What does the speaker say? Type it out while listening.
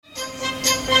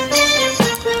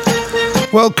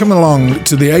Welcome along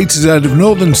to the A to Z of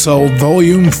Northern Soul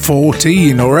Volume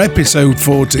 14 or Episode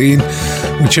 14,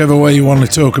 whichever way you want to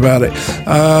talk about it.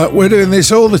 We're doing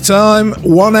this all the time,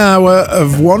 1 hour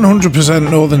of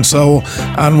 100% Northern Soul,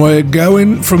 and we're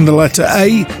going from the letter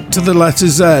A to the letter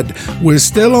Z. We're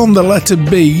still on the letter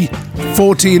B,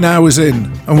 14 hours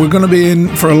in, and we're going to be in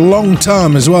for a long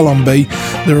time as well on B.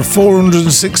 There are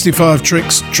 465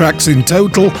 tracks in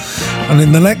total, and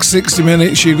in the next 60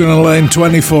 minutes you're going to learn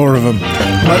 24 of them.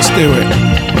 Let's do it.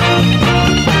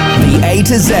 The A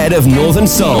to Z of Northern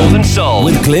Soul,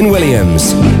 with Glyn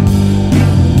Williams.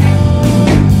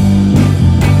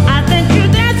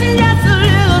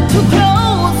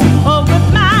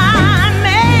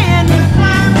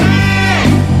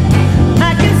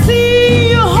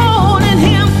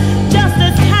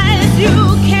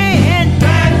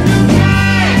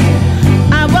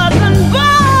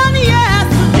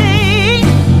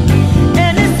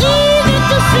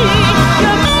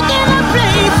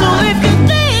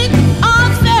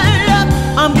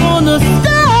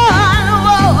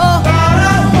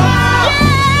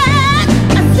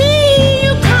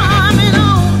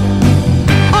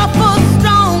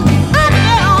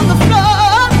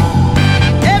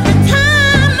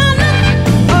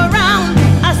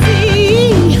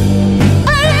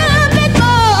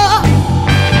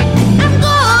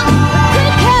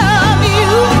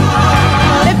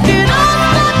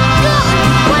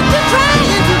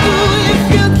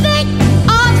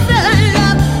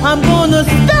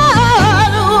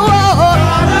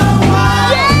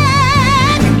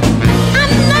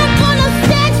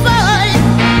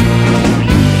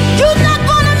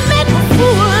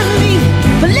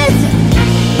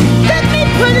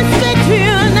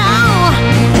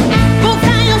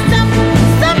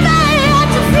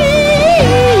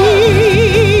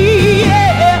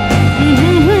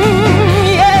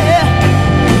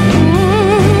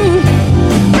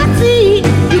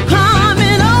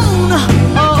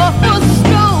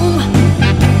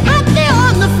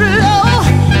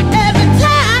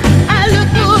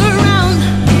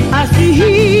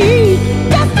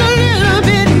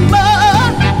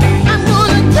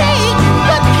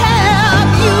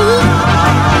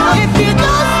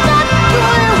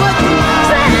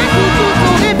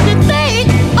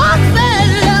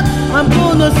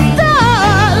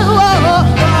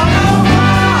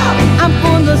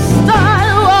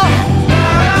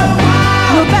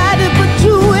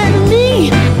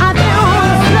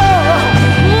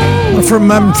 From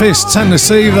Memphis,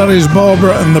 Tennessee, that is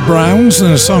Barbara and the Browns,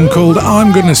 and a song called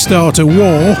I'm Gonna Start a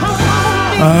War.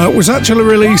 Was actually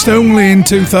released only in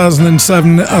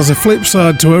 2007 as a flip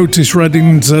side to Otis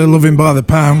Redding's Loving by the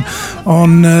Pound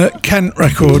on Kent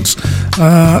Records.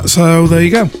 So there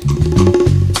you go.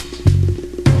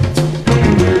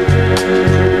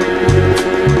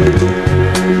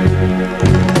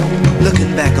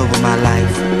 Looking back over my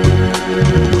life,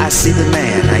 I see the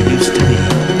man I used to be.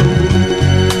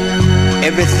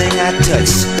 Everything I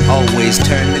touched always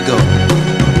turned to gold.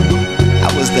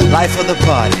 I was the life of the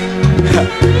party,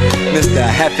 Mr.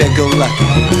 Happy-Go-Lucky.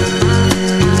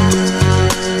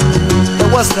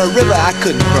 There wasn't a river I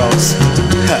couldn't cross,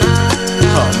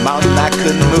 or a mountain I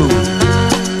couldn't move.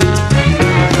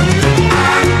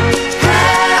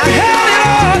 I held it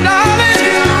all, darling.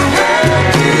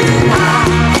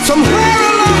 Somewhere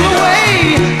along the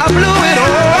way, I blew it all.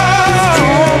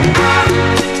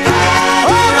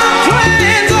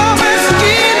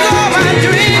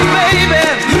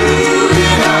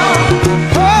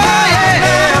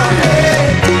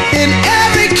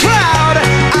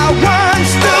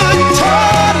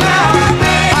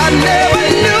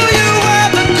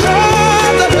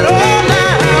 All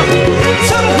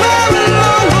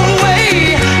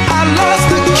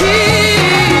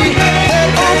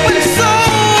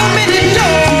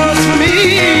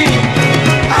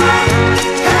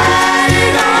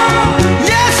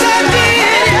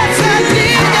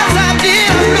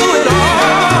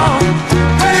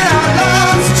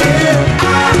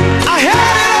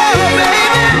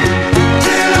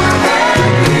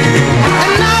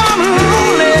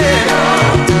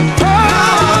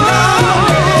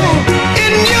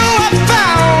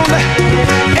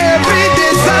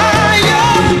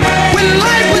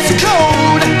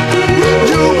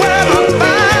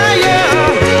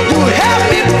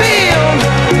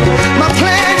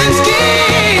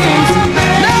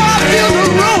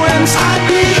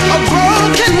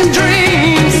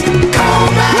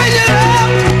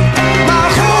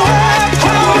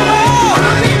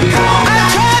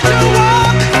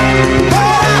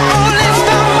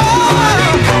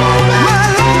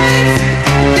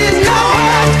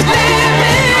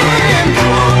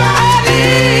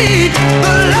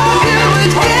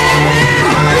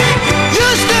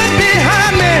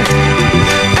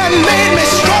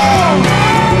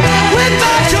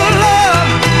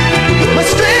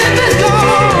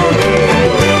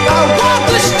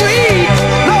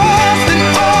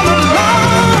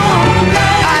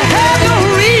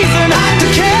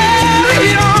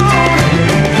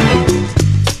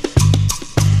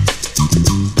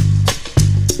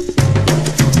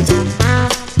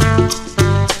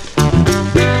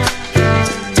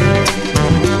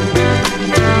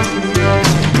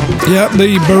Yeah,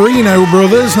 the Barino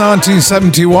Brothers,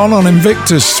 1971 on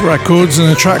Invictus Records, and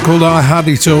a track called I Had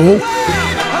It All.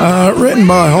 Written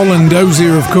by Holland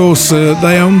Dozier, of course.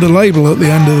 They owned the label at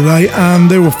the end of the day, and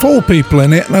there were 4 people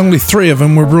in it, and only 3 of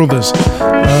them were brothers.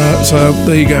 So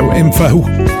there you go, info.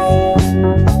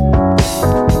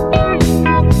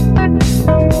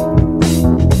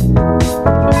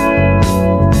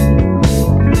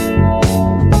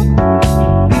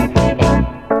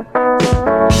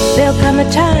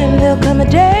 There'll come a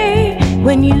day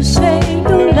when you say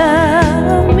you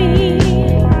love me.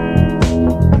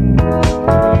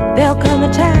 There'll come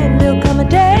a time, there'll come a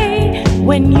day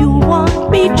when you want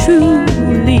me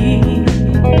truly.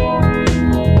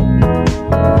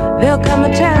 There'll come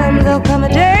a time, there'll come a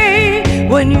day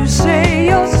when you say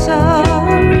you're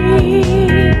sorry.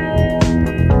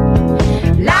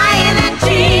 Lying and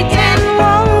cheating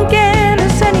won't get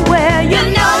us anywhere. You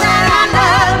know that I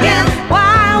love you.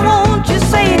 Why won't you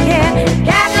say it here?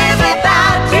 Can't live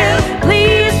without you.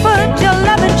 Please put your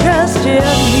love and trust in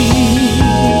me.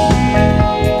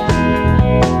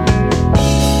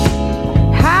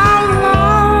 How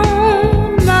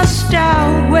long must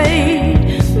I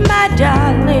wait, my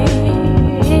darling,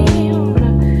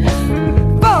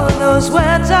 for those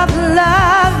words of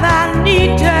love I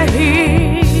need to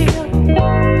hear?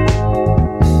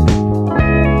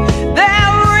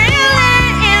 There really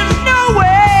is no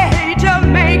way to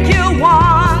make you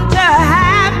want to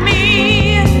have me.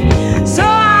 So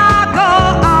I'll go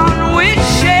on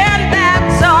wishing that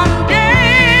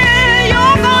someday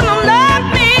you're gonna love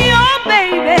me, oh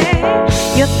baby.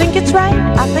 You think it's right,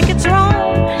 I think it's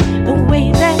wrong, the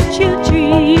way that you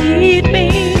treat me.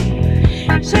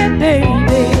 Say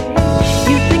baby,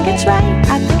 you think it's right,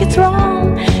 I think it's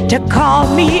wrong to call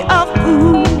me a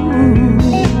fool.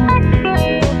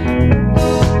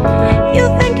 You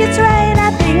think it's right,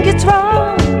 I think it's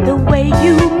wrong, the way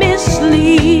you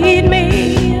mislead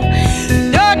me.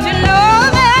 Don't you know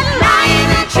that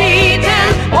lying and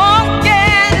cheating won't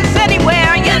get us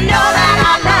anywhere? You know that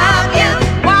I love you.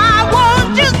 Why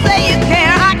won't you say you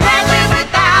care? I can't live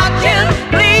without you.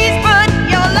 Please put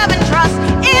your love and trust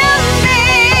in me.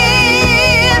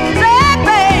 Say,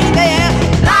 baby,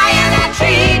 lying and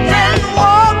cheating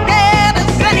won't get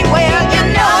us anywhere. You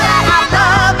know that I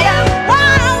love you.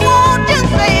 Why won't you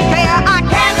say you care? I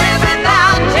can't live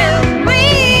without you.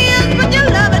 Please put your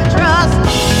love and trust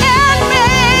in me.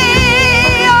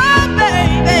 Oh,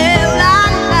 baby, la,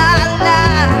 la, la.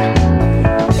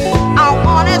 I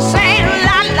wanna say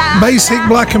la, la. Basic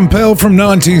Black and Pearl from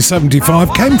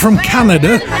 1975 came from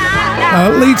Canada.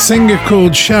 Lead singer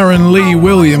called Sharon Lee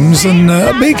Williams, and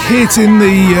a big hit in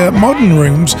the modern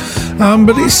rooms,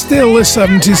 but it's still a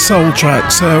 70s soul track,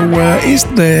 so it's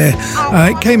there.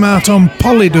 It came out on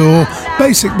Polydor.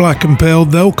 Basic Black and Pearl,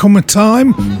 There'll Come a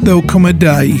Time, There'll Come a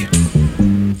Day.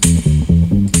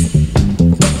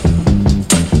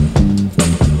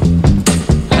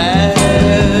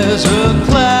 As a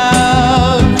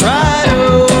cloud cried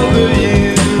over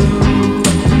you,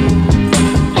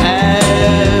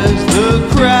 as the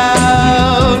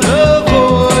crowd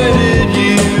avoided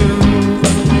you,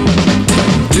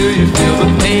 do you feel the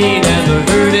pain and the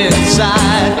hurt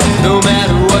inside? No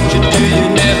matter what you do,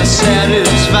 you're never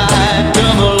satisfied.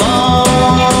 Come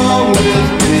along with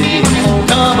me,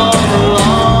 come on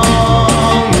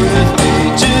along with me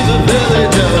to the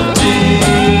village of tears.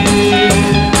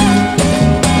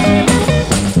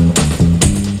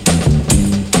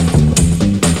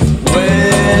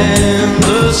 When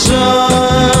the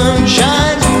sun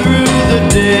shines through the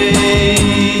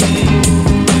day,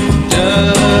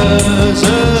 does a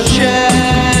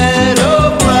shadow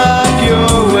block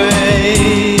your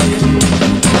way?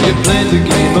 You played the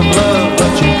game of love,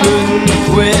 but you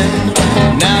couldn't win.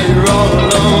 Now you're all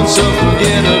alone, so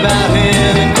forget about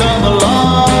him and come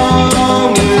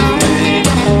along with me.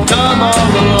 Come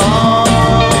on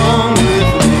along with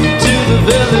me to the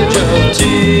village of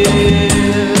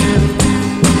tears.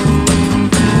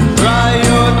 Dry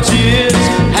your tears,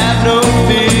 have no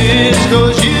fears,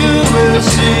 'cause you will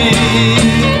see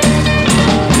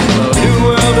a new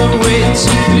world awaits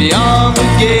beyond the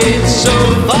gates, so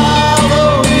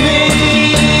follow me.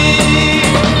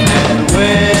 And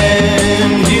when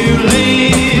you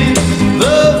leave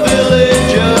the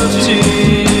village of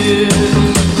tears,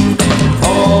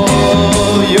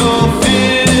 all your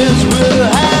fears will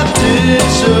have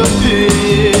disappeared.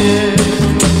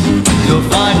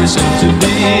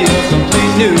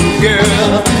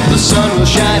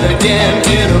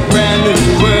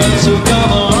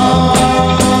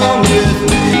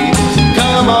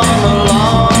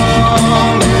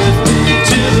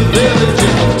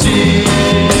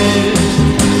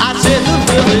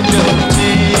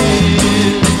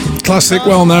 classic,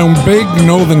 well-known, big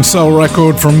Northern Soul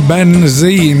record from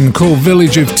Benzine called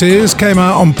Village of Tears came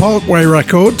out on Parkway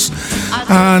Records,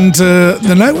 and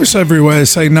the notes everywhere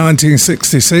say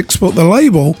 1966, but the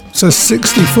label says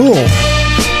 64.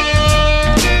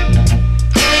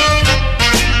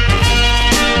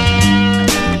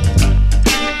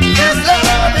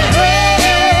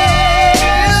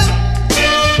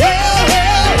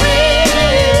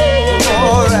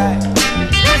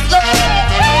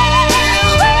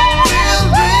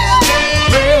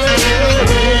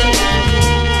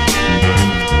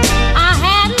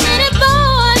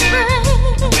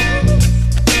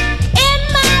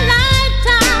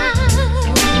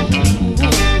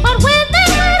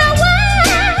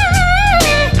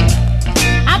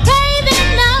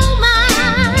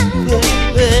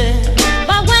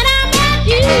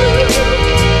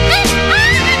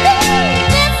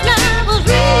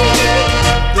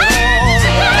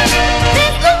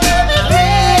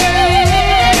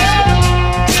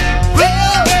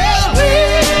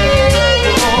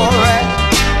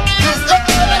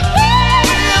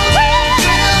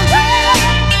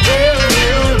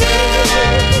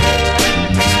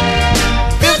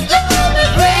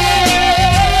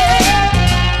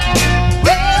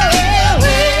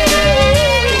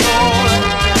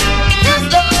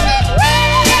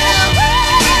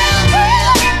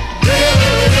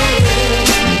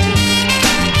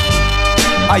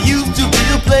 I used to be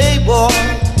a playboy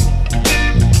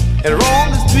and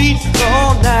roam the streets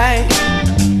all night.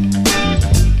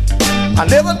 I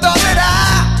never thought that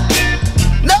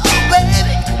no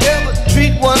baby, ever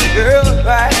treat one girl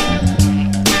right.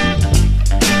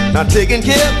 Not taking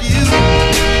care of you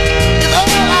is all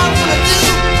I wanna do.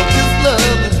 But this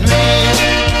love is real,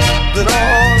 but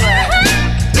alright.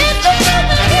 This love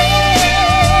is real,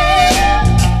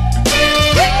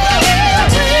 but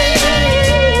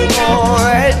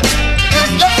alright.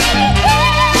 This love is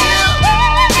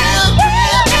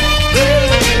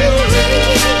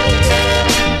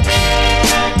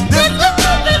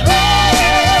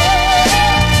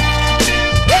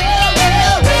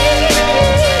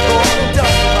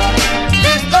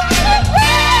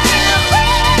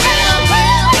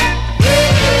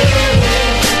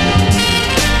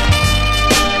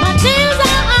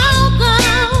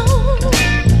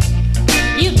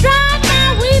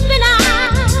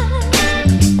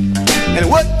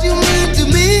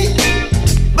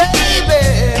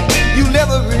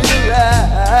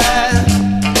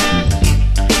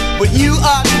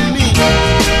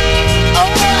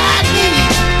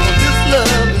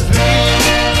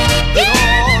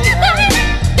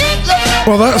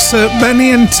Well, that's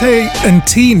Benny and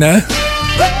Tina.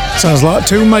 Sounds like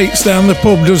two mates down the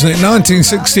pub, doesn't it?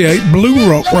 1968 Blue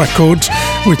Rock Records,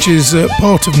 which is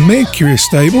part of Mercury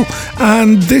stable,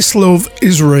 and This Love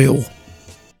Is Real.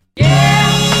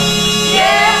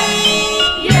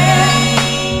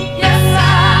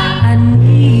 I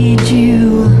need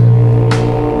you.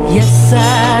 Yes,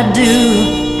 I do.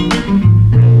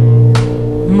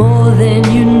 More than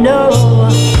you know.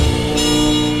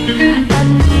 I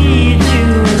need you.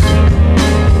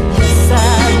 Yes, I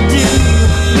do.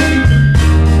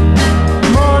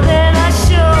 More than I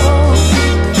show.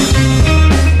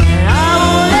 And I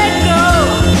won't let go.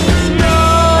 No,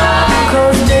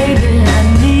 'cause baby, I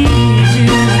need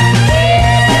you.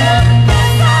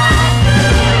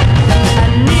 I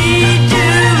need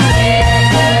you.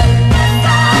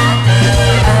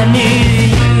 I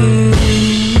need you.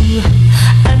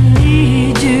 I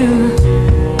need you.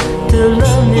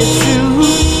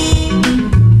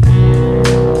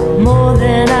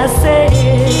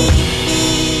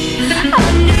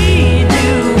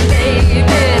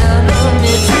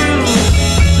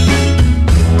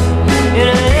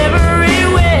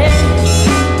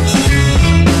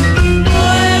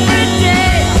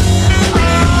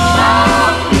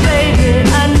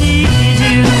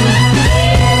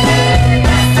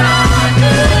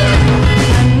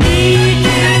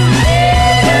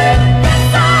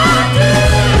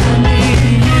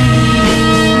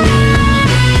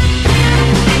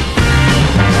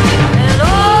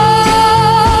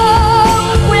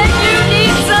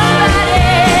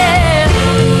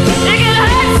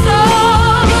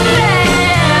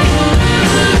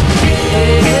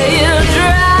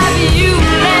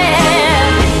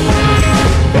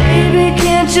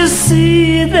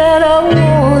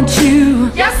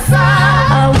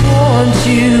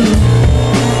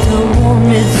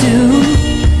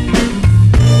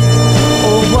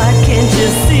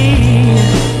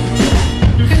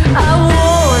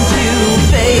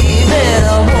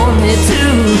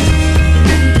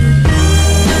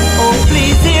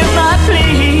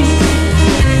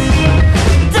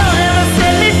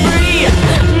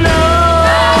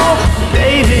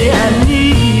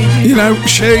 know,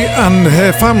 she and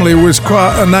her family was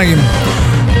quite a name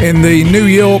in the New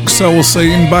York soul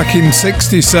scene back in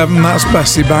 '67. That's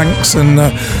Bessie Banks, and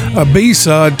a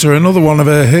B-side to another one of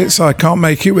her hits, I Can't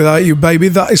Make It Without You, Baby.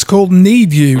 That is called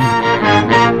Need You.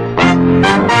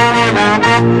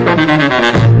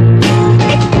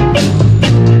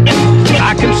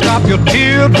 I can stop your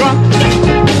teardrops,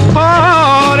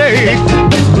 heartache,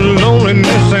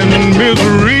 loneliness and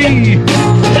misery.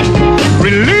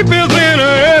 Relief is in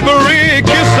every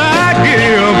kiss I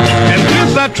give, and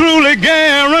this I truly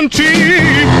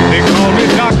guarantee. They call me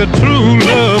Dr. True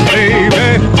Love,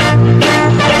 baby.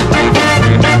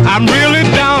 I'm really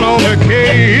down on the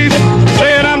case,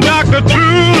 said I'm Dr.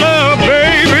 True Love,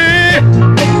 baby.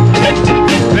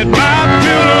 Let my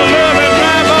pill of love and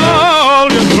drive all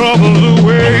your troubles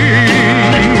away.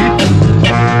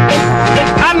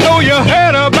 I know you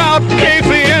heard about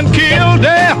Casey and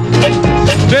Kildare.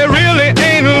 They really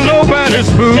ain't nobody's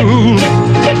fool,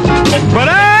 but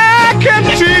I can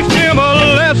teach them a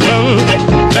lesson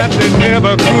that they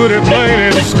never could have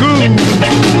learned in school.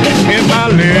 In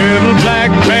my little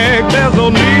black bag, there's no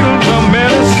needles or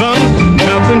medicine,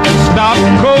 nothing to stop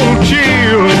cold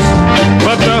chills,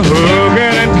 but the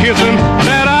hugging and kissing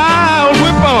that I'll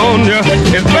whip on you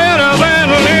is better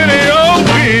than any old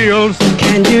pills.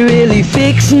 Can you really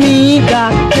fix me,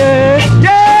 doctor?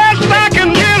 Yes, I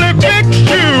can really fix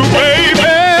you,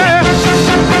 baby.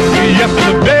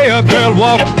 Yesterday a girl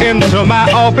walked into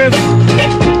my office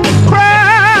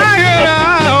crying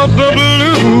out the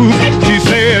blues. She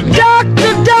said,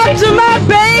 Doctor, doctor, my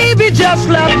baby just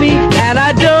left me, and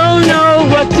I don't know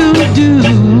what to do.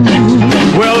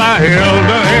 well, I held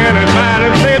her hand in mine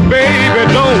and said, baby,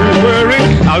 don't worry,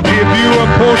 I'll give you a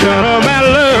portion of my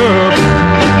love.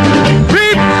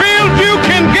 Refills you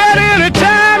can get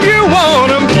anytime you want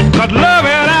them, but love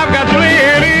it I've got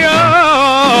plenty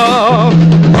of.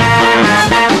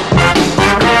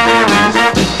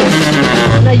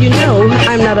 Now you know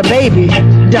I'm not a baby,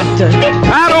 doctor.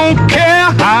 I don't care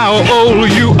how old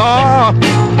you are,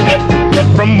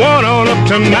 from 1 on up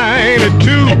to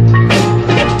 92.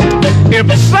 If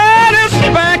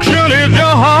satisfaction is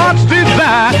your heart's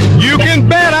desire, you can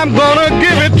bet I'm gonna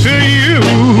give it to you.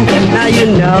 Now you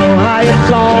know I've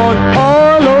gone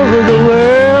all over the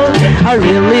world. I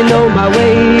really know my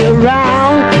way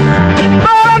around.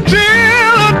 But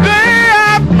until the day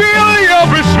I fill your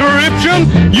prescription,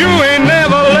 you ain't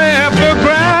never left the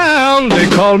ground. They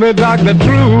call me Dr.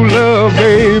 True Love,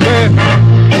 baby.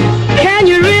 Can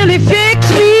you really fix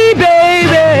me,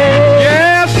 baby?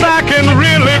 Yes, I can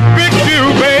really fix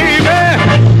you, baby.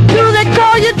 Do they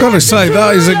call you? Gotta say,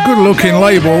 that is a good-looking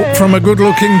label from a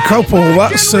good-looking couple.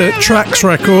 That's Trax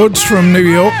Records from New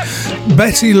York,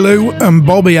 Betty Lou and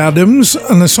Bobby Adams,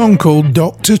 and a song called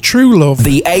Dr. True Love.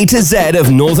 The A to Z of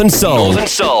Northern Soul,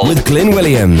 with Glyn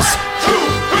Williams.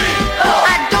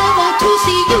 I don't want to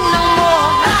see you no more.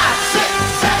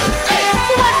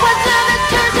 What was love that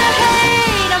turned to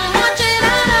hate? I'm watching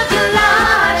out of your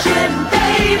life,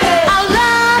 baby. Our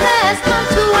love has come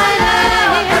to an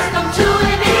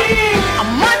end.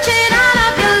 I'm watching out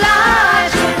of your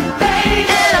life, baby.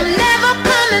 And I'm never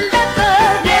coming back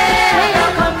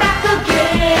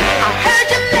again. I heard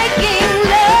you making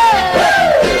love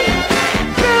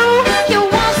through your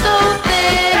walls so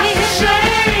thin.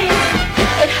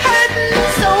 It hurt me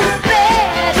so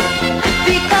bad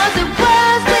because it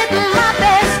was with my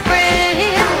best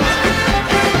friend.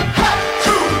 1,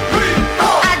 2, 3,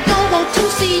 4. I don't want to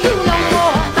see you no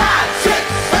more. 5, 6,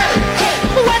 7,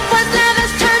 8. What was love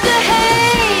has turned to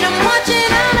hate? I'm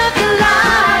watching out of your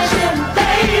life,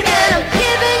 baby, and I'm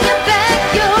giving you back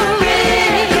your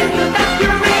ring.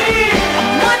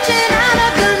 I'm watching out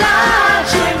of your life,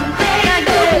 now you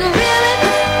can really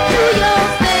do your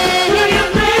thing.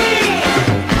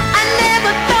 I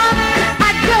never thought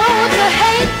I'd grow to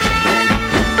hate,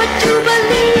 but you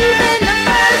believe in the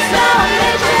first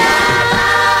salvation.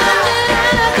 Watching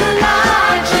out of your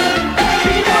life,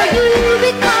 before you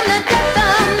become the death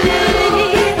of me.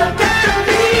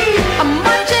 I'm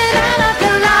watching out of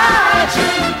your life,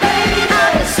 I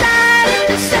decided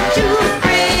to set you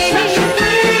free.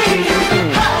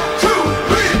 1, 2,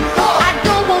 3, 4. I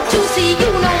don't want to see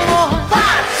you no more. 5,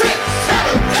 6,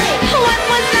 7, 8. What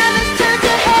was love has turned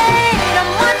to hate?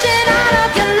 I'm watching out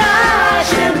of your life,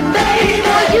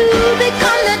 before you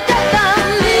become the death of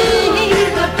me.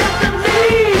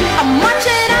 I'm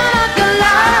watching out of your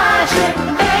life,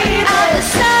 I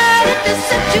decided to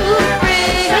set you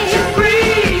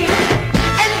free.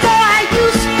 And though I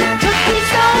used to be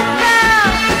so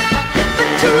proud, but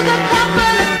to the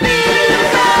couple of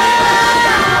people,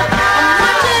 I'm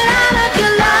watching out of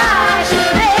your life,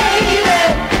 baby.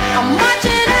 I'm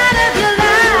watching out of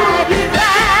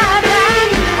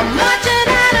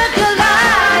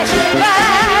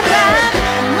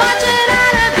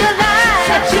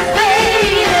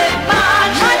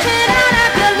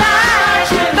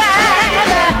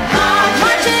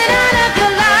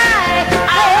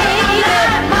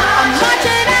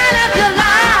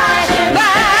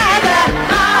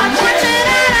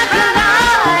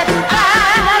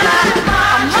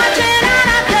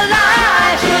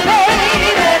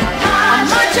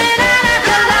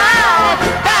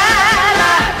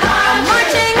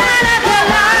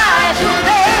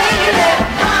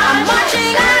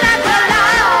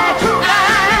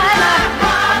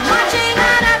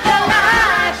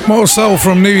More soul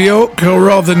from New York, or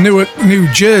rather Newark, New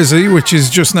Jersey, which is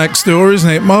just next door, isn't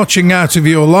it? Marching Out of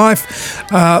Your Life.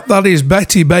 That is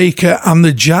Betty Baker and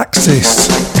the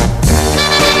Jacksis.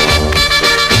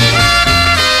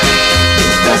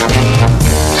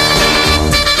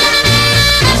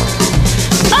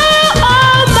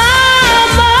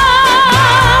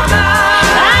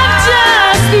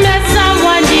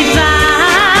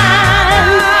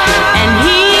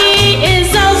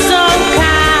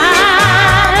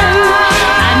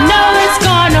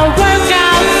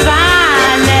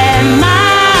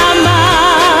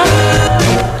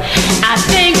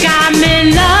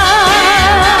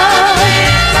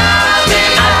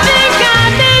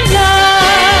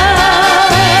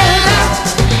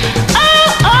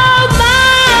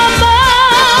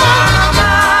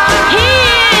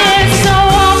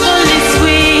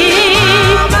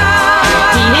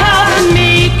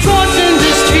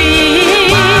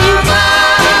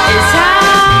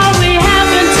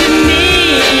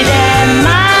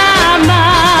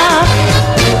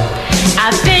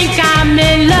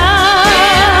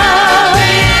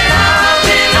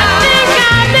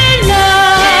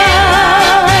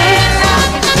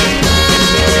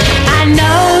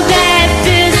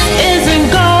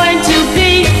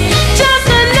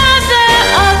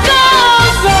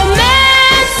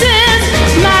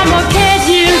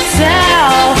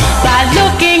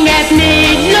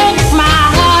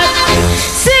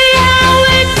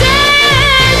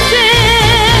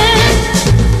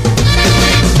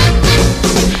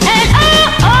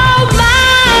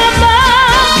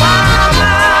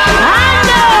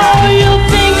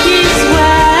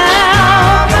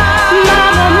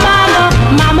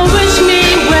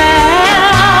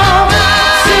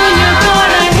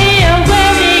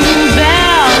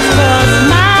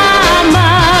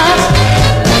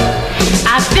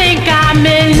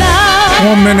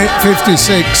 Minute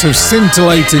 56 of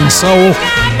scintillating soul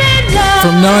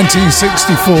from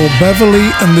 1964. Beverly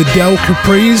and the Del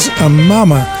Capris and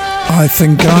Mama, I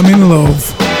Think I'm in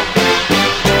Love.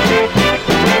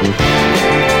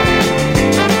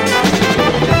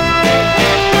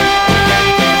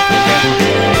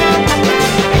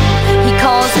 He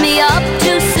calls me up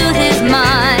to soothe his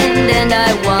mind, and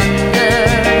I wonder,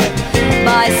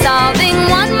 by solving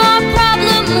one more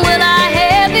problem, will I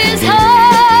have his heart?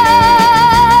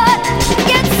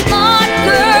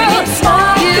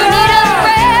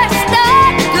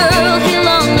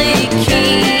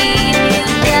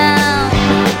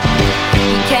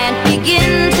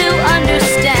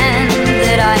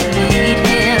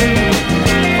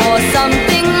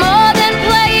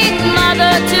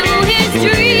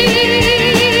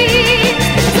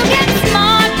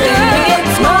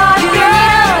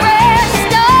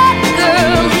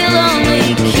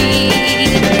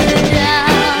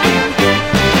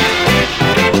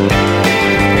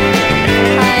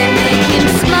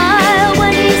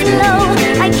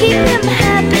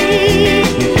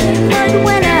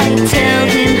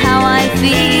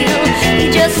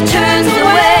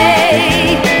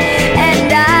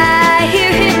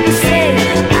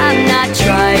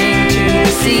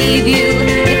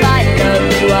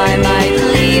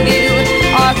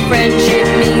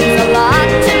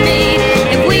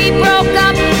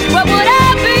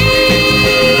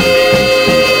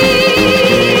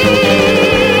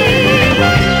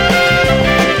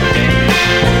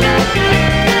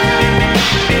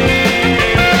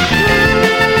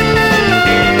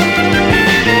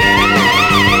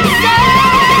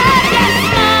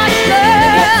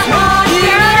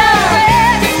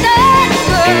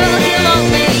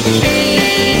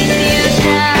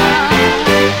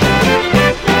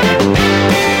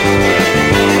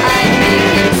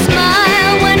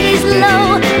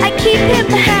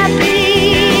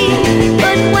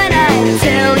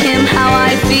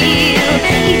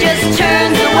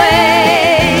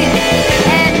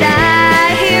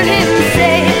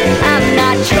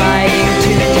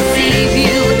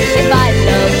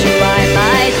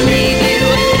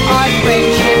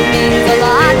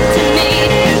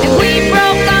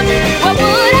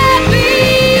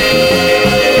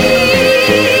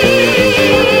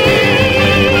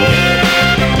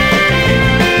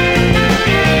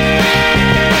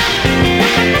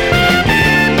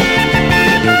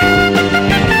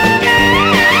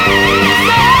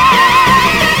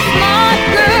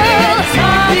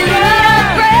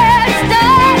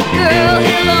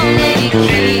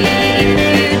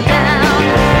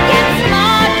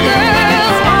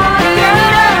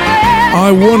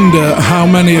 I wonder how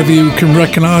many of you can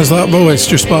recognise that voice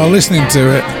just by listening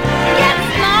to it.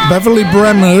 Beverly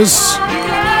Bremers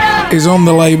is on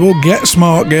the label Get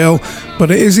Smart Girl,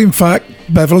 but it is in fact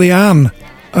Beverly Ann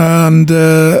and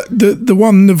the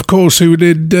one, of course, who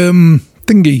did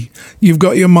Thingy, You've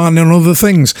Got Your Mind on Other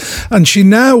Things, and she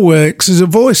now works as a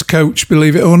voice coach,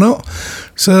 believe it or not.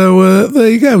 So there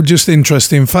you go, just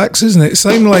interesting facts, isn't it?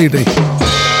 Same lady.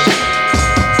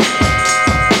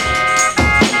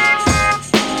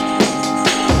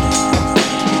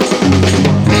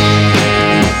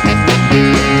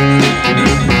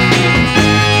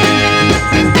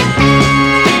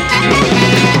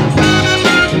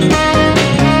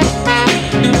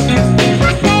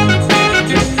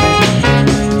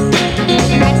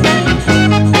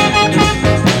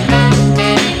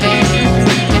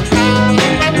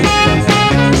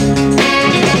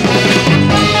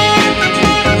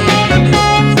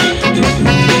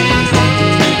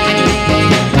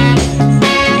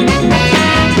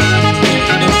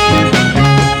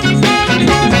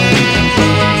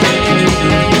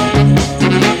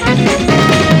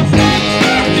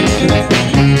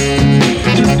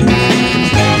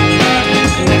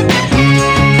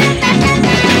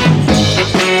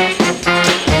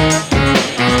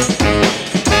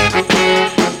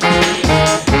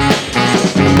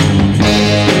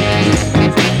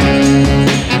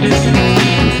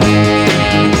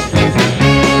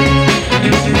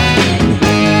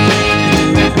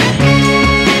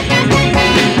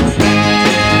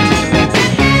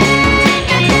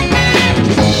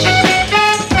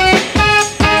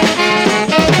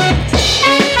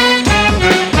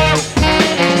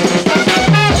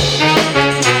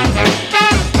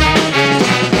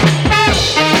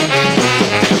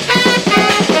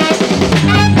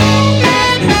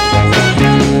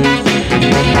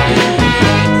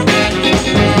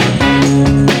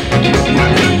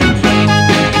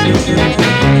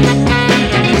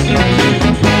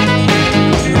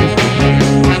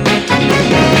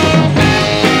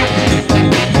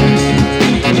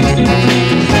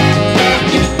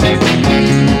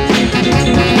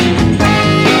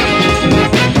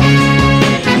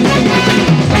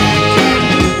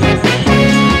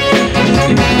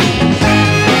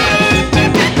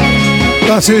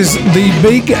 That is the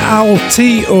Big Al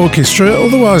T Orchestra,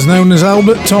 otherwise known as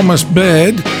Albert Thomas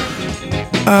Baird,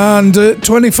 and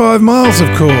 25 Miles,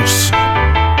 of course.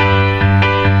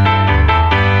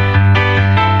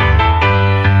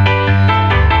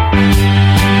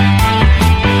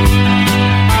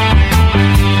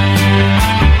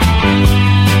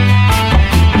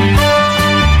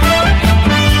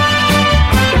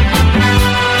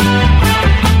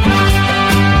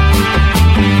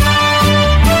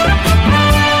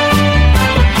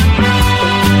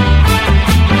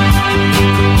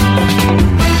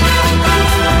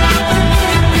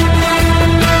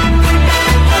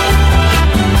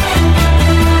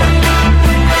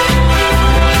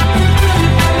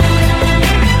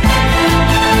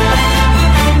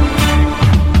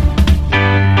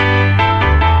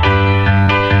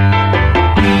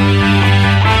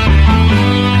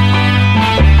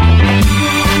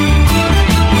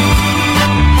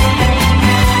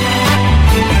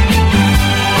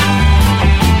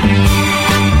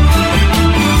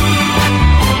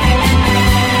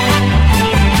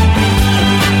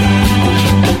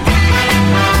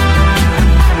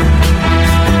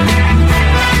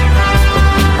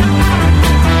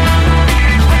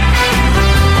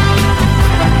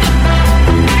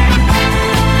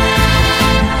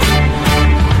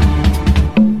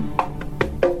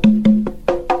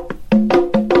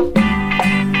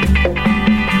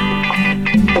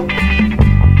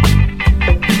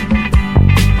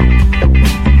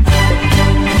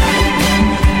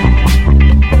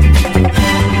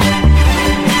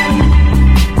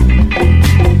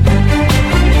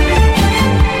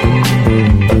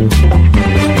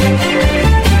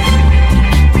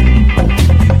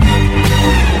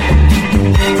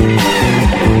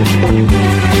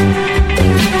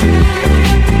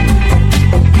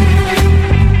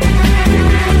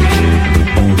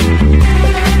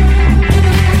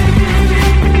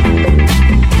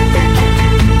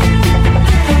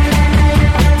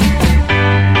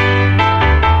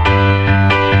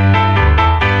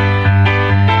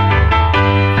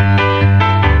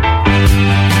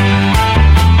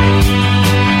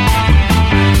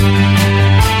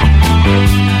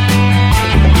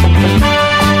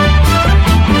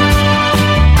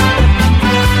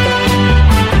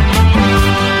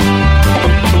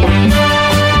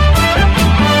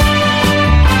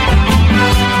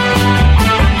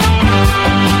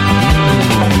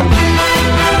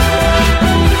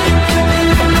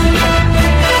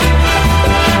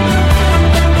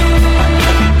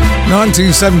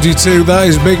 ...1972, that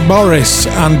is Big Boris,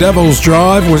 and Devil's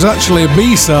Drive was actually a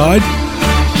B-side.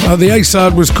 The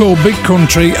A-side was called Big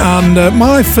Country, and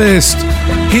my first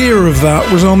hear of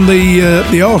that was on the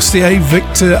RCA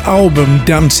Victor album,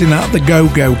 Dancing at the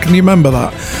Go-Go. Can you remember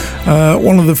that?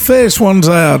 One of the first ones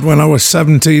I had when I was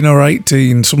 17 or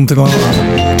 18, something like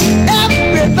that.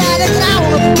 Everybody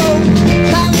down the floor,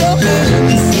 clap your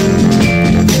hands.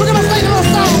 We're gonna sing a little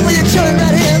song for your children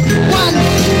right here. 1,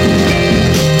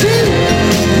 2,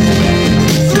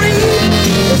 3.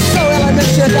 It's so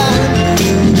elementary, darling.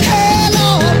 Hey,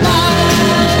 Lord, la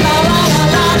la la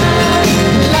la la la la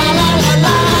la la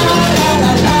la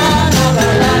la la la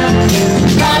la.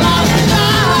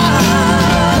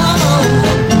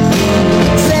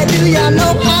 Say, do ya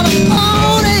know how to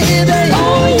pony, baby?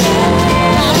 Oh yeah.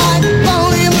 I like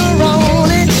pony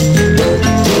Maroney.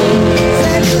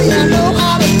 Say, do ya know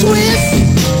how to twist?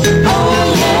 Oh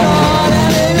yeah. Lord, that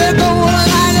baby going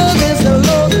like this,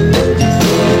 Lord.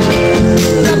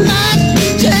 The mashed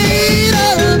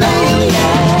potatoes, baby.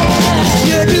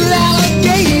 You do the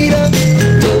alligator.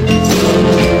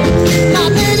 Now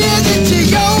then you get your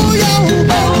yo-yo,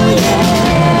 baby.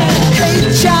 Hey,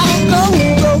 child, go,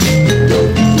 go.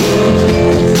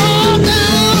 Fall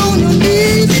down on your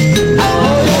knees.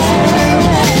 Oh yes,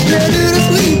 you do the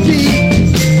sweet pea.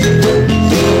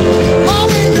 Oh,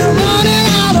 when you're running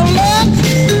out of luck.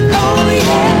 Oh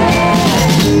yeah.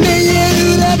 Then you do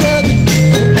the duck.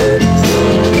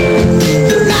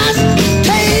 Mashed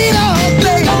potato,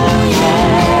 baby. Oh yeah.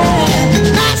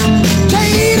 Mashed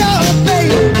potato,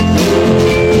 baby.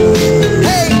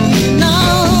 Hey,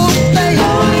 now, baby.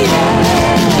 Oh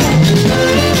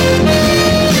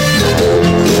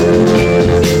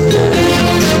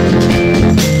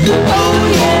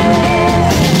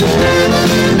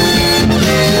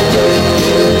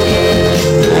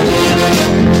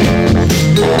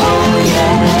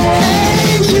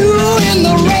Hey, you in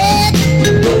the red.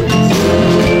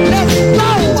 Let's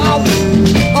blow out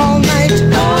all night.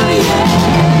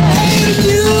 Hey,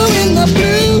 you in the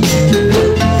blue.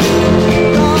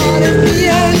 God, it's me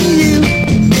and you.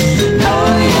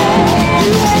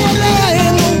 You over there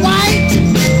in the white.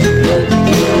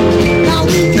 Now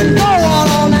we can go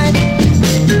all night.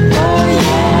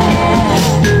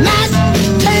 Mashed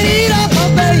potato,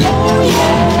 baby.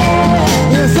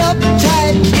 It's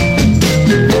uptight.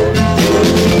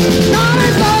 Not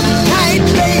as uptight,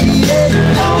 baby.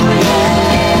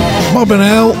 Bob and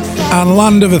Earl and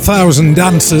Land of a Thousand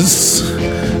Dancers.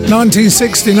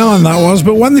 1969 that was,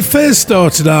 but when they first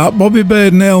started out, Bobby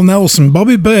Bird and Earl Nelson,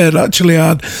 Bobby Bird actually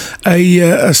had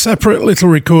a separate little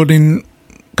recording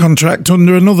contract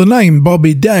under another name,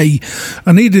 Bobby Day,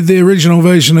 and he did the original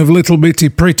version of Little Bitty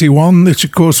Pretty One, which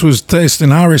of course was Thurston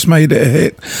Harris made it a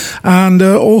hit, and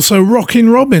also Rockin'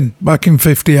 Robin back in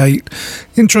 58.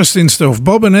 Interesting stuff.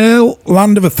 Bob and Earl,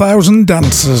 Land of a Thousand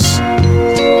Dancers.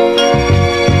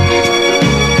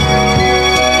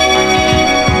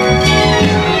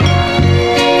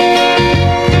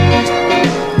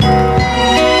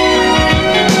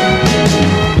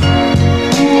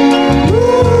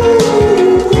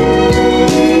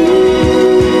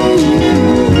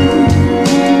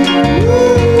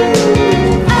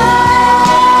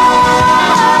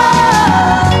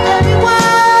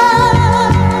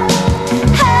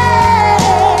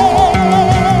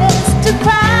 To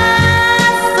cry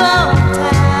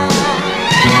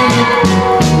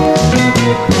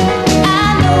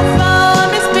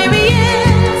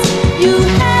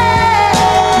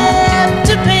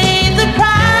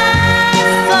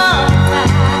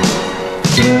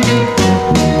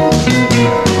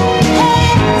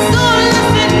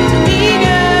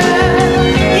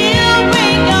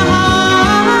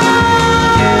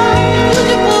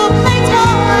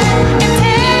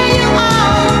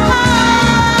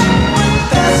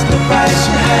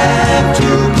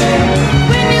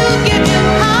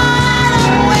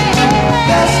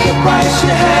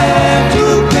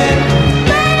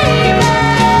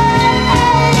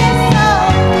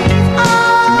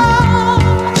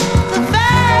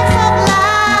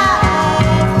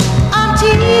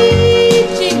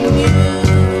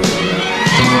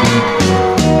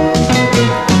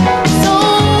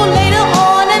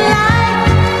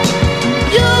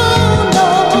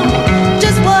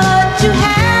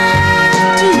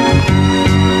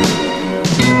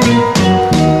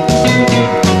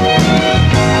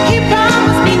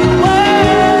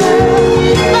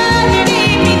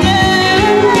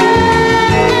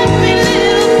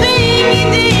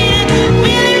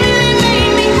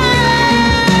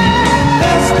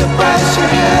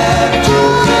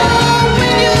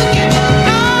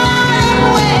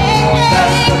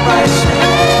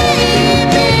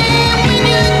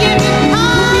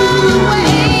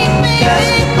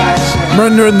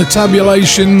Brenda and the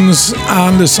Tabulations,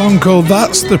 and a song called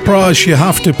That's the Price You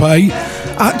Have to Pay.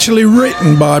 Actually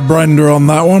written by Brenda on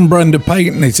that one, Brenda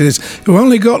Payton it is, who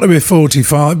only got to be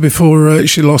 45 before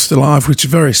she lost her life, which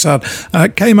is very sad.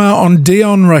 Came out on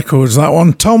Dion Records, that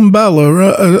one. Tom Bell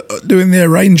doing the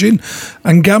arranging,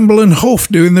 and Gamble and Huff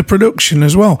doing the production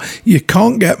as well. You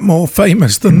can't get more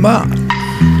famous than that.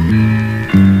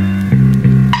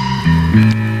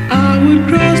 I would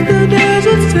cross the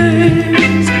desert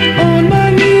sands on my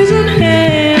knees and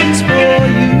hands for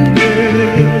you,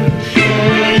 girl.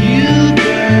 For you,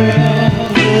 girl.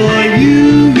 For you.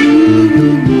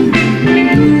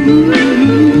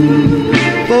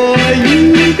 For you,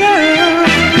 girl.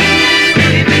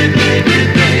 Baby, baby,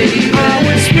 baby. I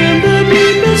would swim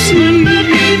beneath the sea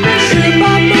if I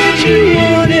thought you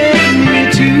wanted me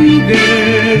to,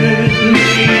 girl. Me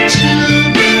too,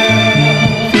 girl.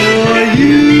 For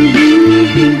you.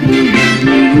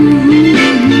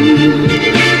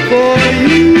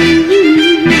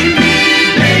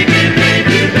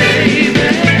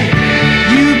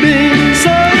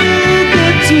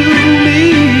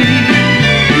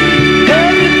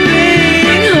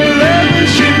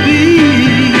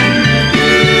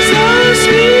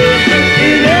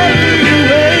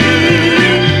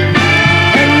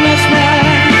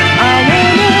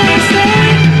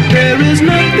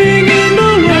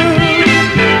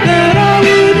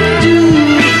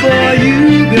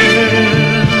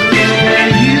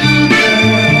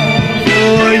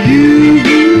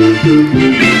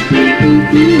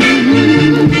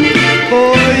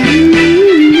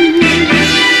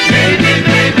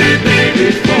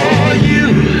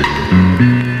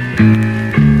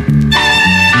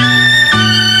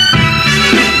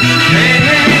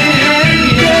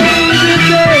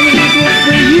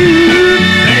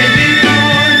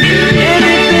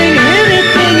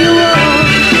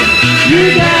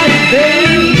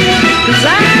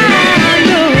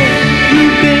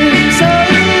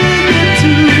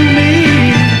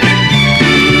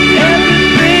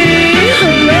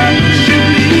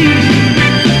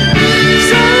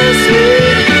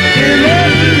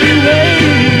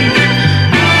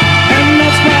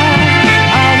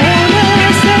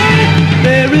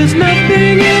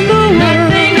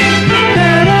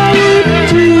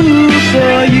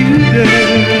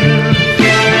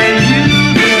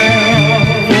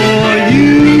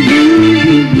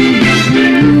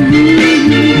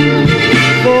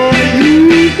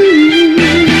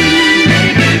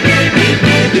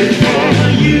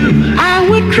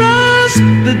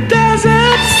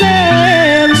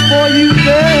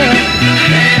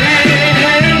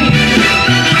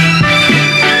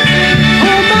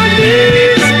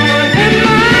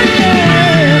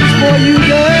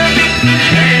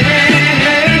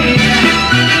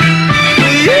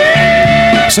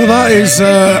 So that is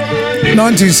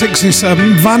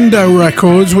 1967, Vando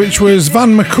Records, which was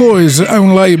Van McCoy's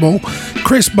own label.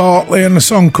 Chris Bartley and a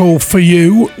song called For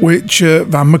You, which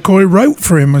Van McCoy wrote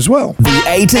for him as well. The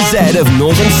A to Z of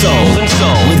Northern Soul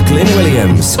with Glyn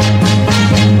Williams.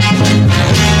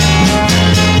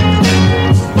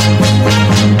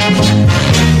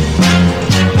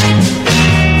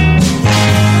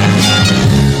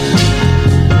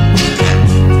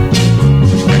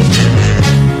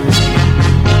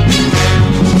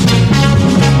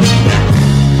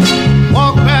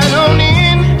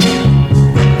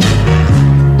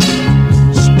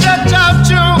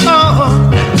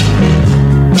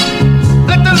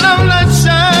 Let the love light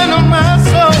shine on my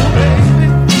soul, baby,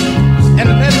 and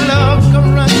let love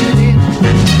come right.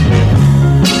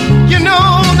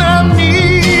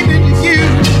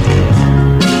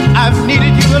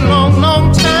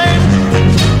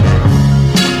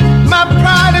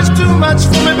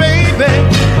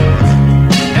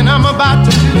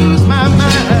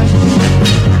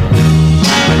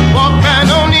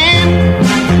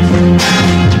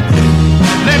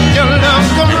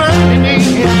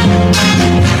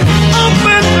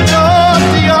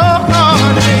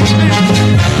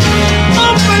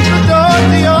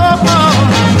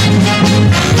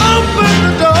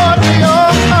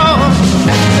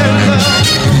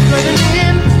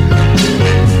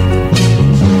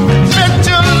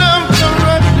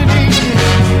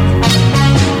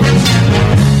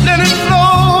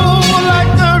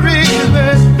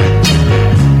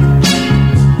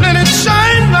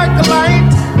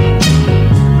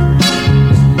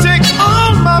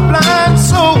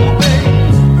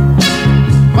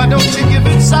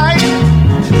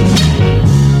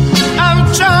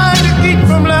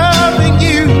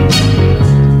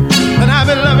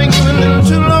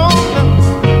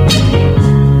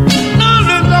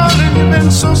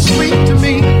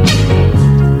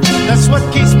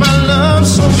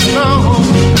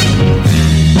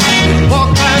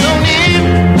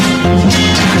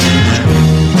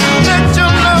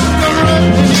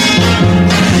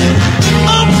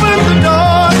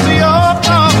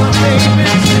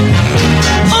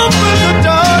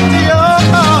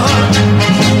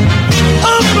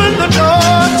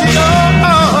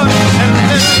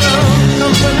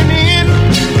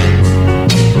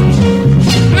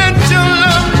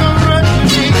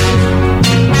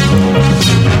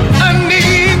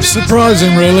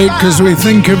 surprising, really, because we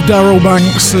think of Darryl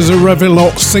Banks as a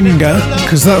Revilot singer,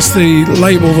 because that's the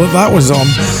label that was on.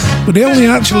 But he only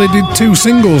actually did 2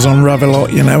 singles on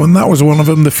Revilot, you know, and that was one of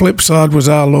them. The flip side was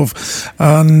Our Love,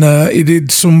 and he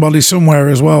did Somebody Somewhere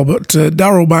as well. But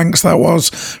Darryl Banks, that was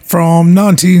from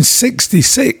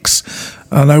 1966,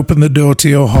 and Open the Door to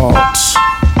Your Hearts.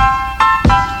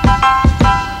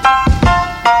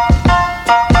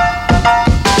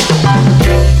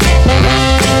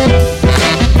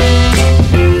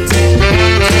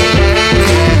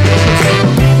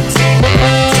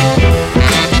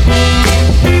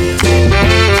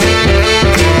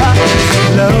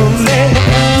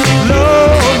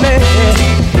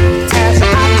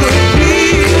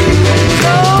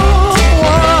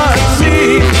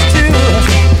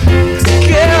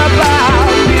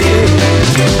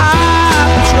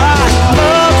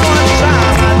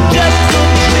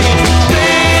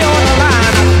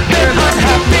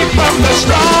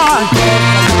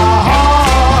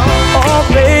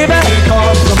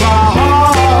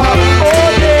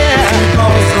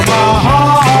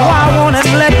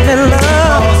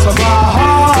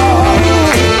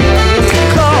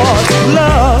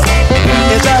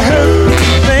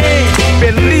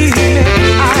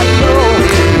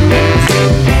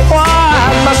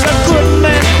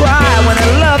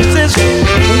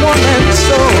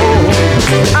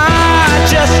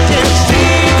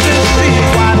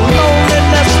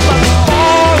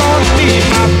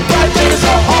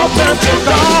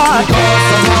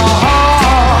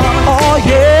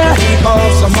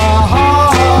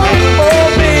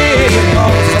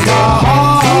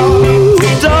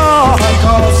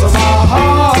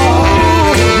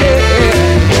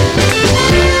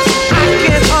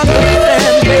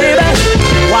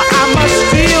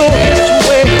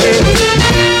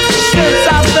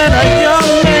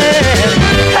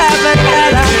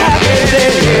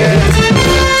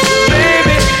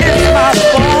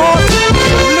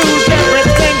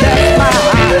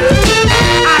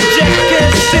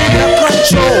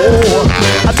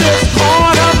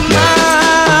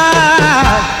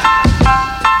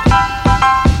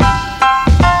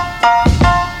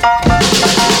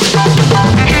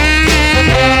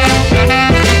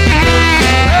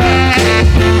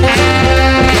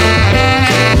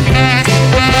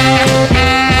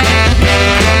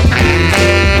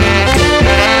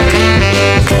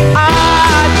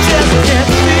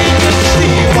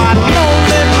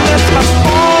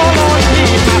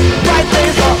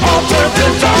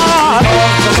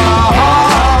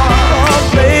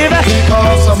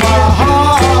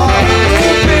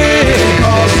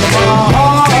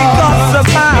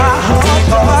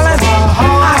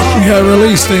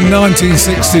 Released in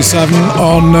 1967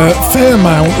 on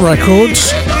Fairmount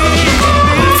Records.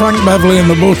 Frank Beverly and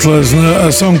the Butlers, and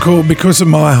a song called Because of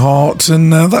My Heart,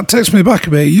 and that takes me back a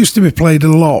bit. It used to be played a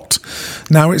lot.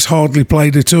 Now it's hardly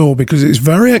played at all because it's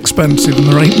very expensive and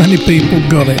there ain't many people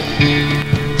got it.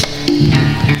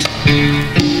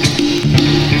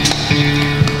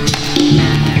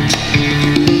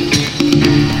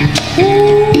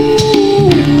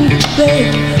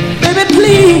 Baby,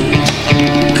 please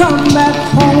come back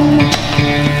home.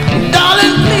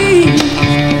 Darling, please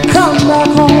come back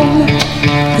home.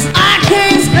 'Cause I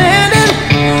can't stand it.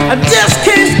 I just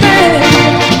can't stand it.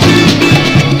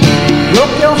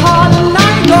 Broke your heart and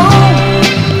I'm gone.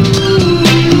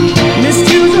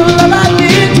 Misused the love I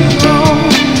did you wrong.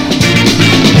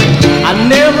 I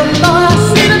never thought I'd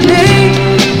see the day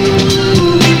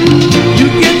you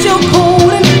get your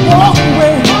coat and walk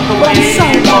away. But I'm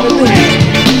sorry about it.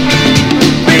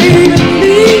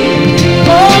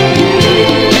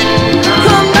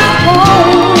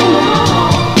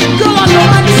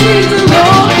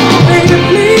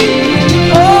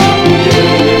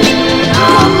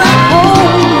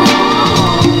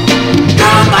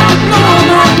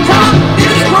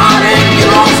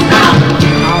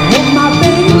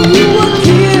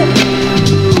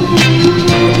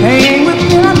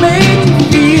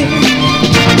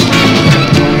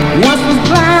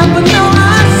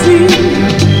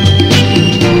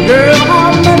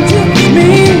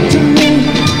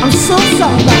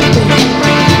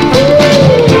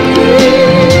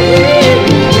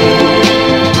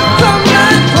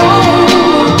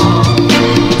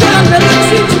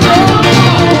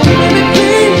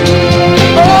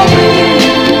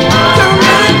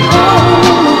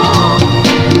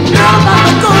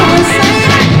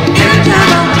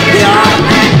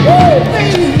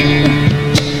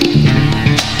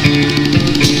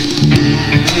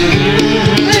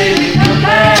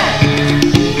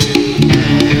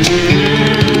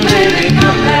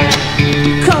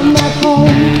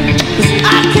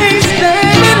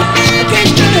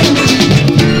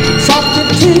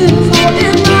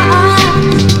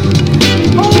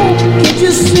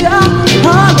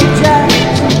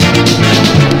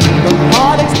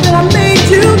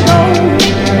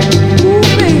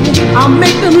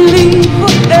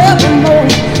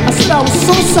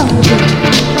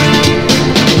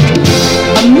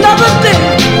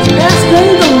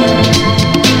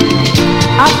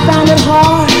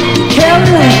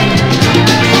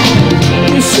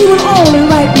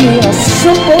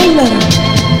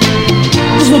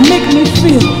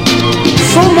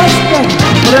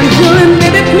 But until then,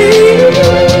 baby, please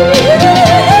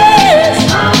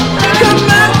come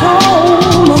back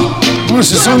home. Well,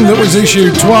 it's a song that was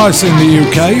issued twice in the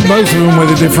UK, both of them with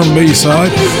a different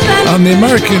B-side, and the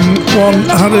American one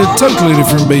had a totally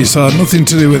different B-side, nothing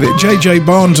to do with it. J.J.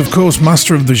 Barnes, of course,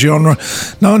 master of the genre.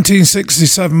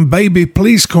 1967, Baby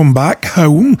Please Come Back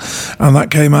Home, and that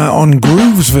came out on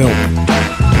Groovesville.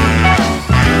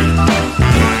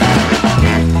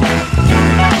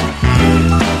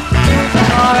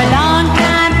 For a long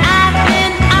time I've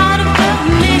been out of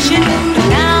commission.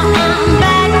 Now I'm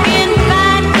back in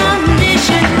fine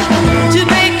condition. To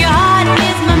break your heart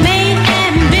is my main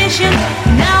ambition.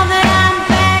 Now that I'm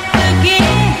back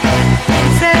again in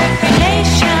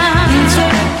circulation, in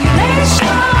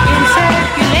circulation, in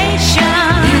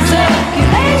circulation, in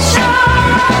circulation.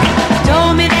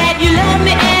 Told me that you love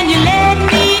me and you led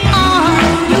me on.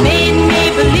 You made me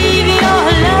believe your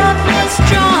love was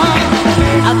strong.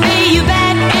 I'll pay you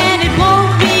back and it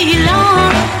won't be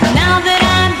long. Now that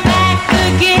I'm back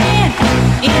again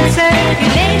in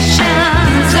circulation,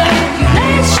 in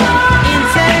circulation, in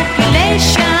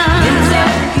circulation, in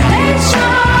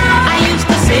circulation. I used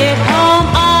to sit home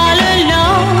all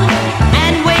alone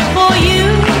and wait for you.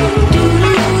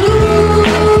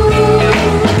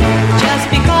 Just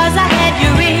because I had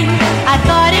your ring, I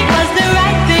thought it was the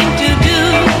right thing to do.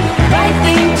 Right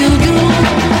thing to do.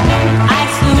 I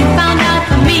soon found out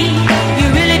for me, you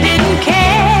really didn't care.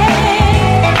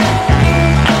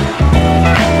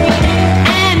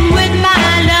 And with my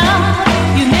love,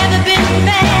 you've never been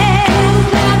fair.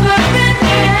 Never been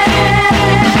fair.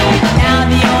 Now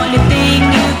the only thing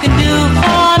you can do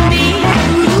for me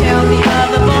is tell the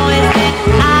other boys that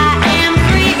I am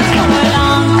free. 'Cause for a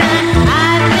long time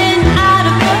I've been out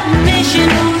of commission.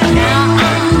 Now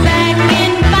I'm back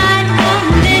in fine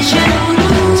condition.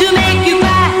 To make you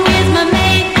cry is my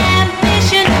main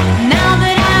ambition. Now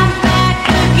that I'm back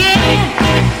again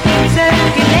in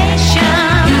circulation,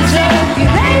 in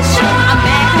circulation, I'm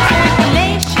back in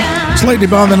circulation. It's a lady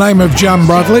by the name of Jan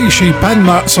Bradley. She penned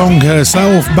that song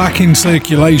herself, Back in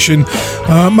Circulation.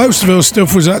 Most of her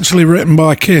stuff was actually written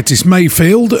by Curtis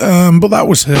Mayfield, but that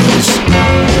was hers.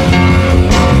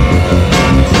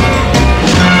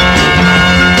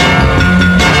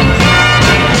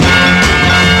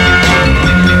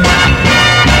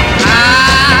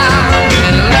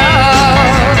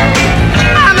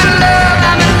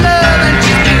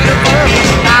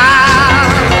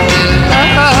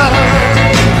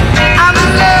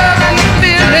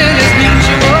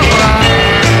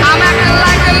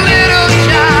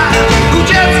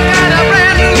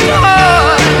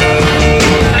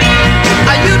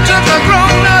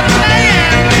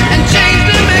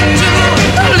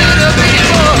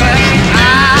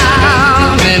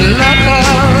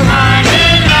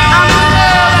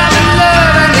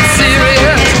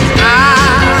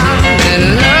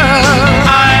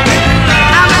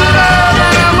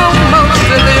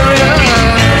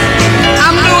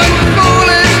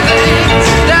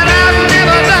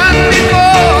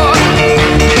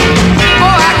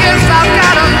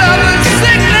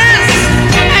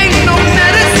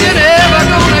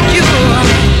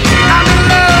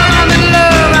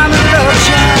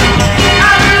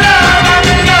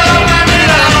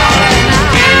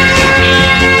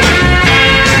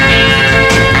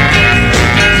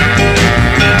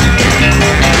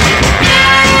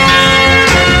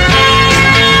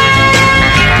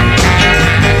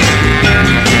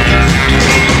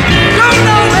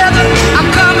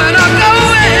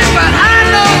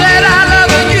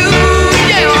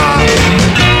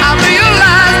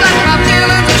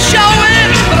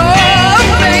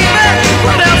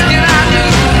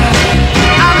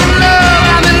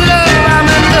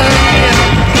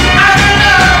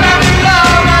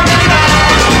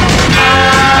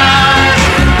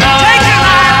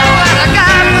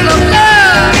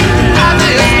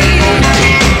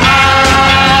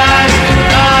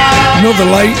 Another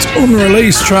late,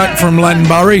 unreleased track from Len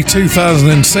Barry,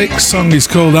 2006. Song is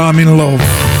called I'm in Love.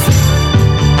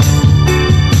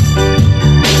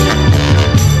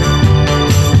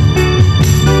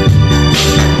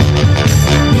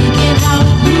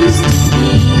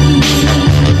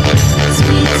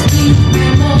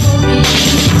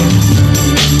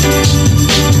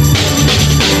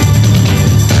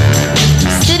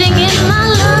 Sitting in my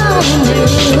lonely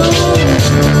room,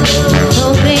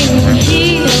 hoping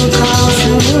he'll call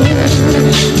soon.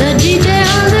 The DJ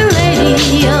on the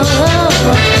radio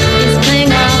is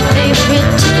playing our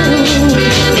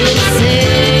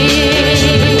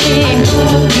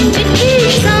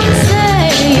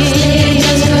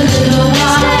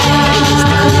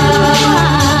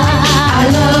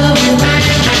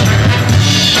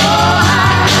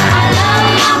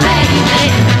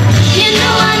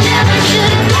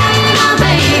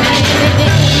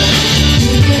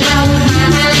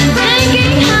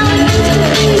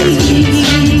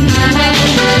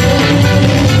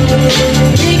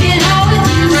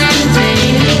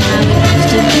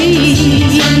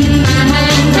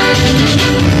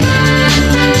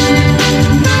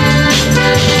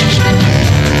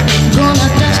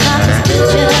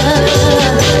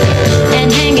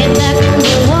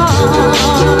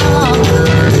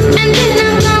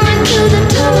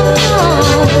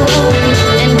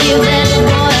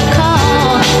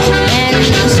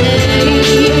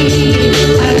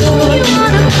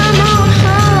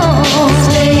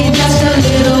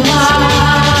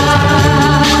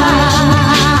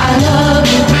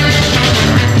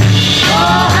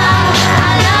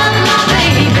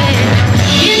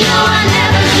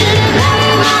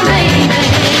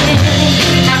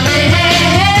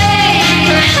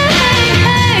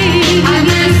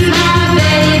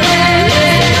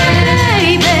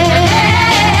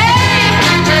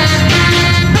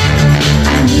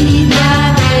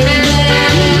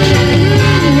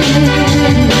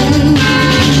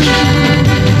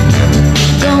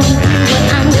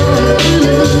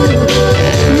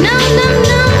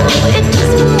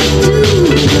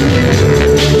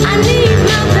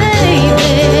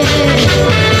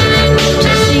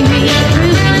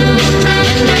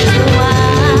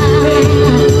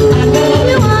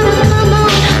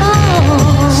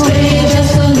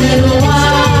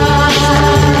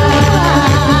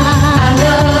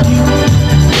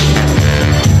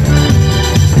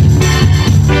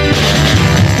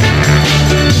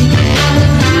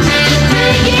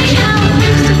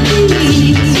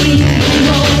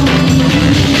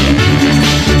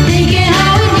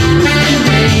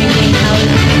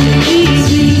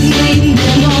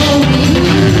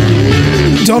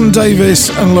Davis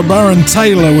and LeBaron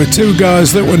Taylor were two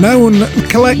guys that were known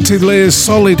collectively as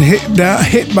Solid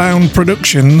Hitbound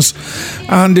Productions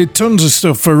and did tons of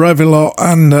stuff for Revilot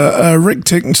and Rick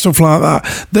Tick and stuff like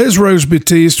that. There's Rose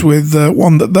Batiste with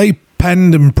one that they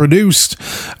penned and produced,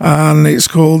 and it's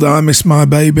called I Miss My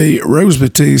Baby, Rose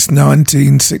Batiste,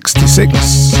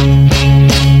 1966.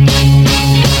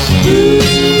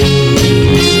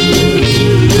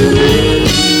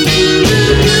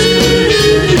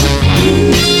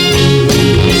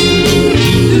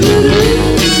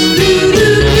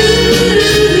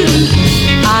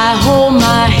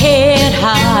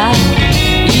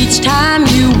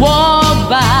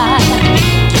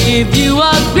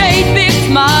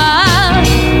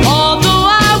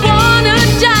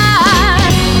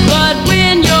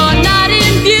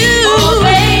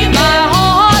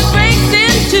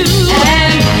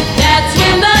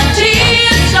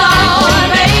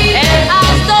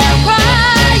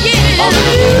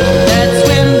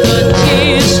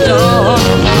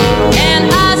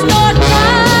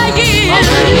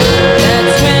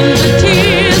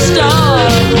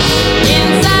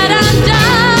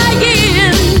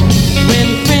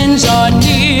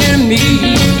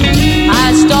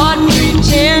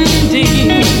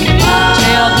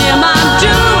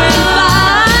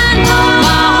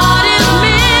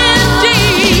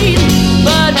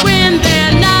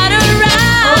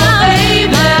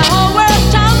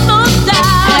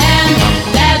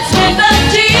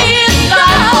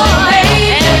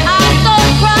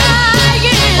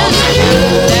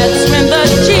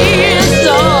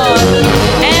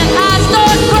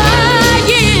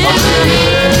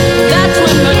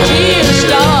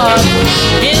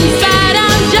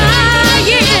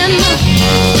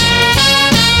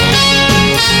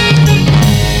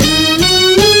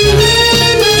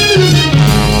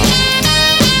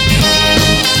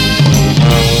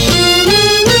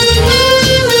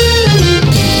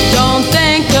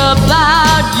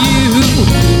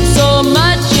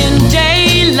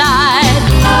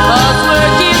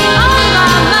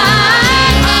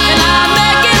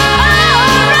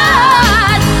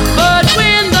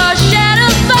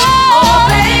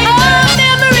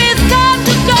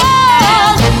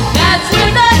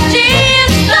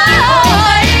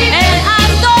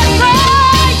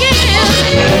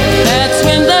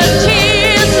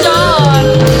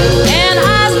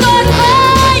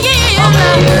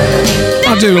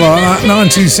 Do like that,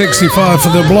 1965 for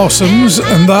the Blossoms,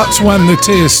 and That's When the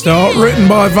Tears Start, written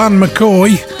by Van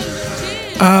McCoy.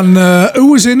 And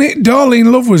who was in it?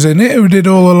 Darlene Love was in it, who did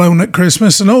All Alone at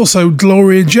Christmas, and also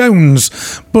Gloria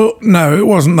Jones. But no, it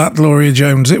wasn't that Gloria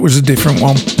Jones, it was a different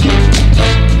one.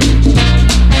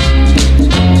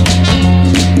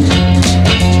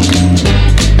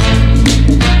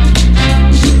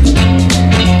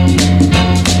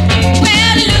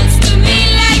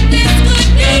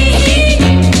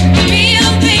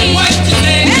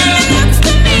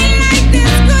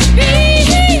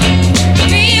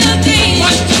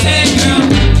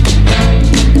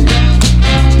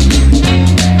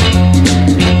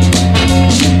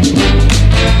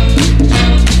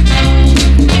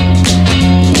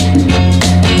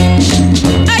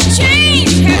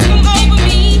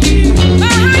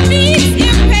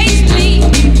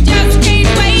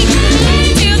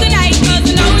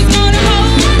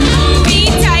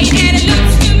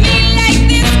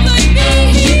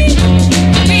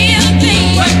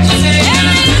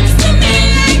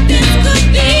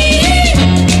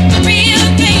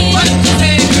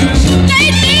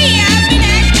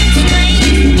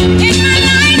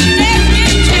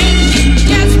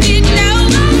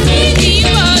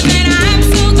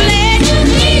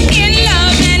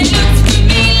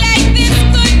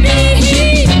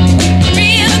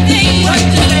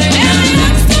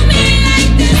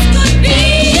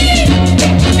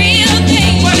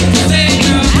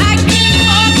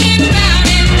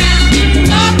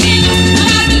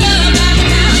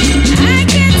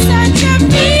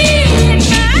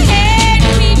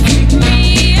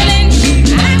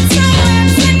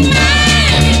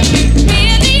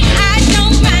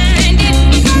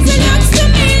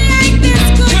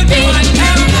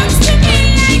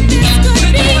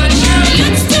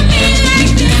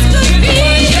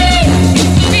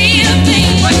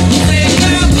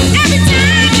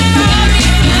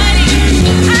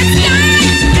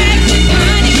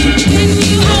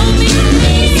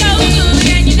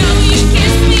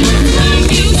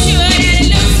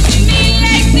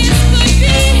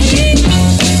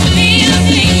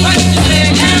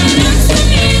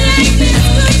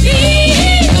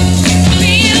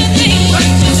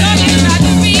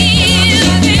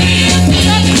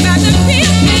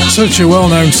 Such a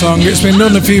well-known song. It's been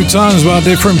done a few times by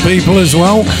different people as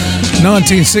well.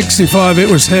 1965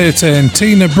 it was her turn.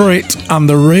 Tina Britt and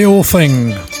The Real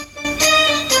Thing.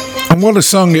 And what a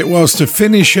song it was to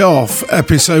finish off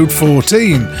episode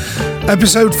 14.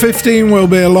 Episode 15 will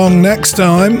be along next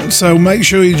time, so make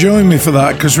sure you join me for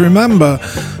that, because remember,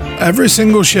 every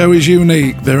single show is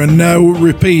unique. There are no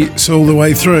repeats all the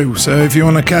way through, so if you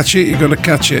want to catch it, you've got to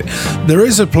catch it. There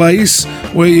is a place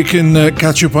where you can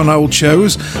catch up on old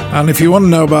shows, and if you want to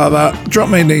know about that, drop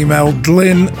me an email,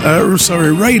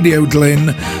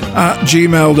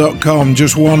 radioglen@gmail.com,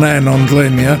 just one N on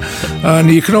Glyn, yeah?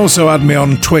 And you can also add me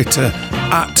on Twitter,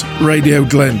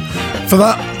 @RadioGlyn. For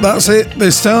that's it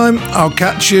this time. I'll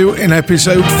catch you in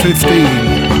episode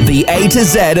 15. The A to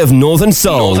Z of Northern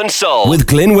Soul, with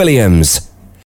Glyn Williams.